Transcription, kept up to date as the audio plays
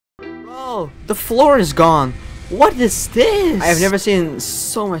Bro, the floor is gone. What is this? I have never seen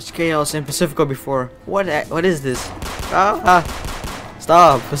so much chaos in Pacifico before. What is this?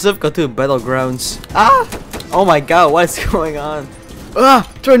 Stop. Pacifico 2 Battlegrounds. Oh my god, what's going on?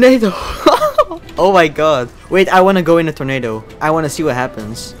 Tornado. Oh my god. Wait, I want to go in a tornado. I want to see what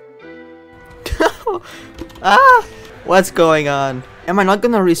happens. What's going on? Am I not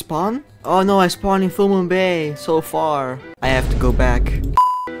gonna respawn? Oh no, I spawned in Full Moon Bay so far. I have to go back.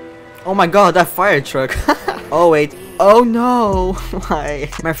 Oh my god, that fire truck. Oh wait. Oh no.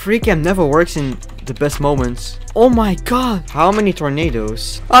 Why? My free cam never works in the best moments. Oh my god. How many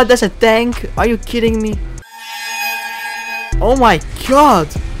tornadoes? Oh, that's a tank. Are you kidding me? Oh my god.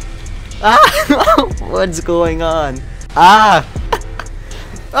 What's going on? Oh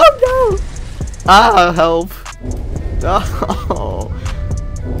no. Help. Oh.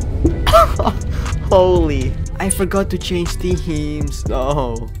 Holy. I forgot to change themes.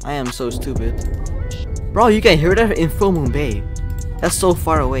 No. I am so stupid. Bro, you can hear that in Full Moon Bay. That's so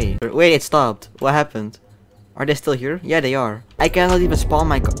far away. Wait, it stopped. What happened? Are they still here? Yeah, they are. I cannot even spawn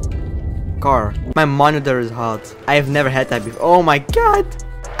my car. My monitor is hot. I have never had that before. Oh my god.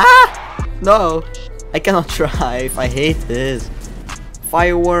 No. I cannot drive. I hate this.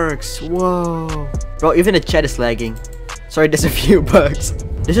 Fireworks. Whoa. Bro, even the chat is lagging. Sorry, there's a few bugs.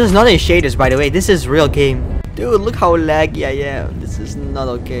 This is not in shaders, by the way. This is real game. Dude, look how laggy I am. This is not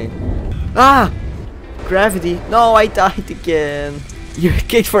okay. Gravity. No, I died again. You're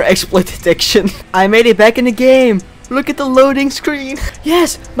kicked for exploit detection. I made it back in the game. Look at the loading screen.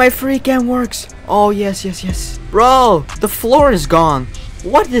 Yes, my free cam works. Oh, yes. Bro, the floor is gone.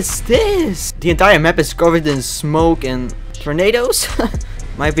 What is this? The entire map is covered in smoke and tornadoes.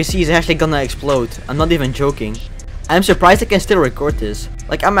 My PC is actually gonna explode. I'm not even joking. I'm surprised I can still record this.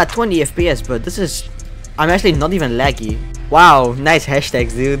 Like, I'm at 20 FPS, but this is... I'm actually not even laggy. Wow, nice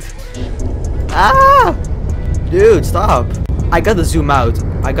hashtags, dude. Dude, stop. I gotta zoom out.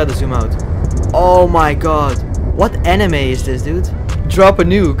 Oh my god. What anime is this, dude? Drop a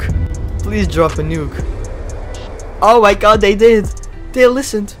nuke. Please drop a nuke. Oh my god, they did. They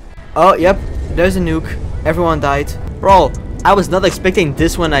listened. Oh, yep. There's a nuke. Everyone died. Bro, I was not expecting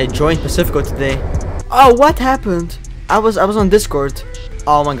this when I joined Pacifico today. Oh, what happened? I was on Discord.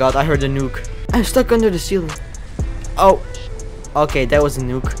 Oh my god, I heard a nuke. I'm stuck under the ceiling. Oh. Okay, that was a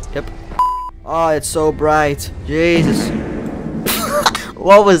nuke. Yep. Oh, it's so bright. Jesus.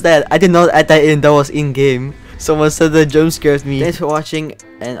 What was that? I did not add that in. That was in-game. Someone said that jump scared me. Thanks for watching,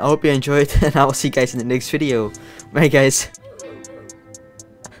 and I hope you enjoyed, and I will see you guys in the next video. Bye guys.